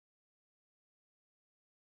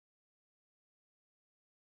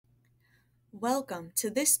Welcome to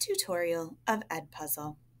this tutorial of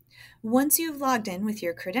Edpuzzle. Once you've logged in with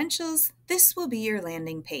your credentials, this will be your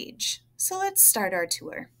landing page. So let's start our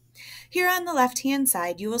tour. Here on the left-hand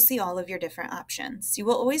side, you will see all of your different options. You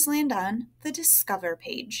will always land on the Discover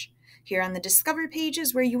page. Here on the Discover page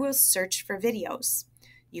is where you will search for videos.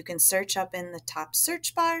 You can search up in the top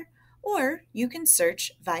search bar, or you can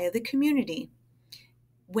search via the community.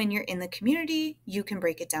 When you're in the community, you can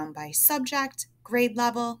break it down by subject, grade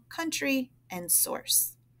level, country, and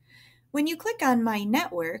source. When you click on My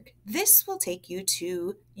Network, this will take you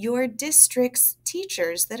to your district's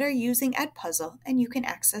teachers that are using Edpuzzle, and you can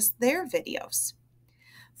access their videos.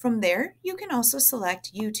 From there, you can also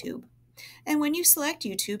select YouTube. And when you select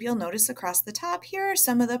YouTube, you'll notice across the top, here are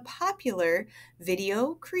some of the popular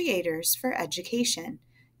video creators for education.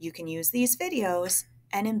 You can use these videos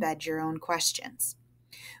and embed your own questions.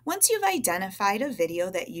 Once you've identified a video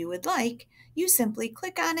that you would like, you simply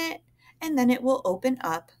click on it, and then it will open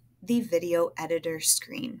up the video editor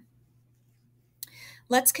screen.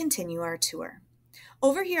 Let's continue our tour.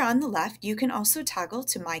 Over here on the left, you can also toggle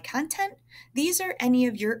to My Content. These are any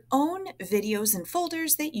of your own videos and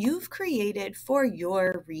folders that you've created for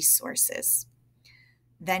your resources.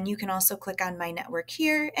 Then you can also click on My Network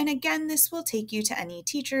here, and again, this will take you to any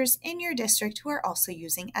teachers in your district who are also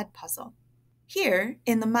using Edpuzzle. Here,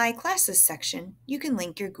 in the My Classes section, you can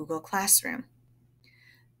link your Google Classroom.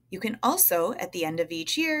 You can also, at the end of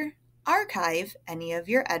each year, archive any of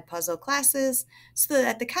your Edpuzzle classes so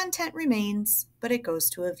that the content remains, but it goes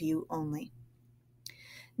to a view only.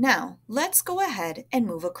 Now, let's go ahead and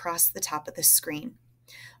move across the top of the screen.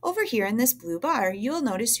 Over here in this blue bar, you'll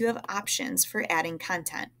notice you have options for adding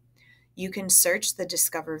content. You can search the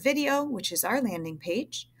Discover video, which is our landing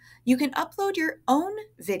page. You can upload your own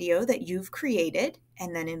video that you've created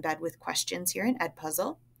and then embed with questions here in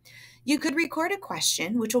Edpuzzle. You could record a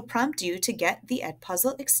question, which will prompt you to get the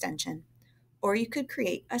Edpuzzle extension, or you could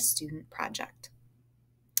create a student project.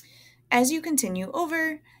 As you continue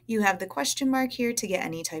over, you have the question mark here to get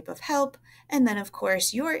any type of help, and then of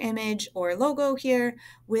course your image or logo here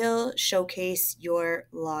will showcase your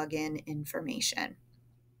login information.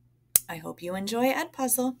 I hope you enjoy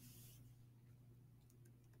Edpuzzle.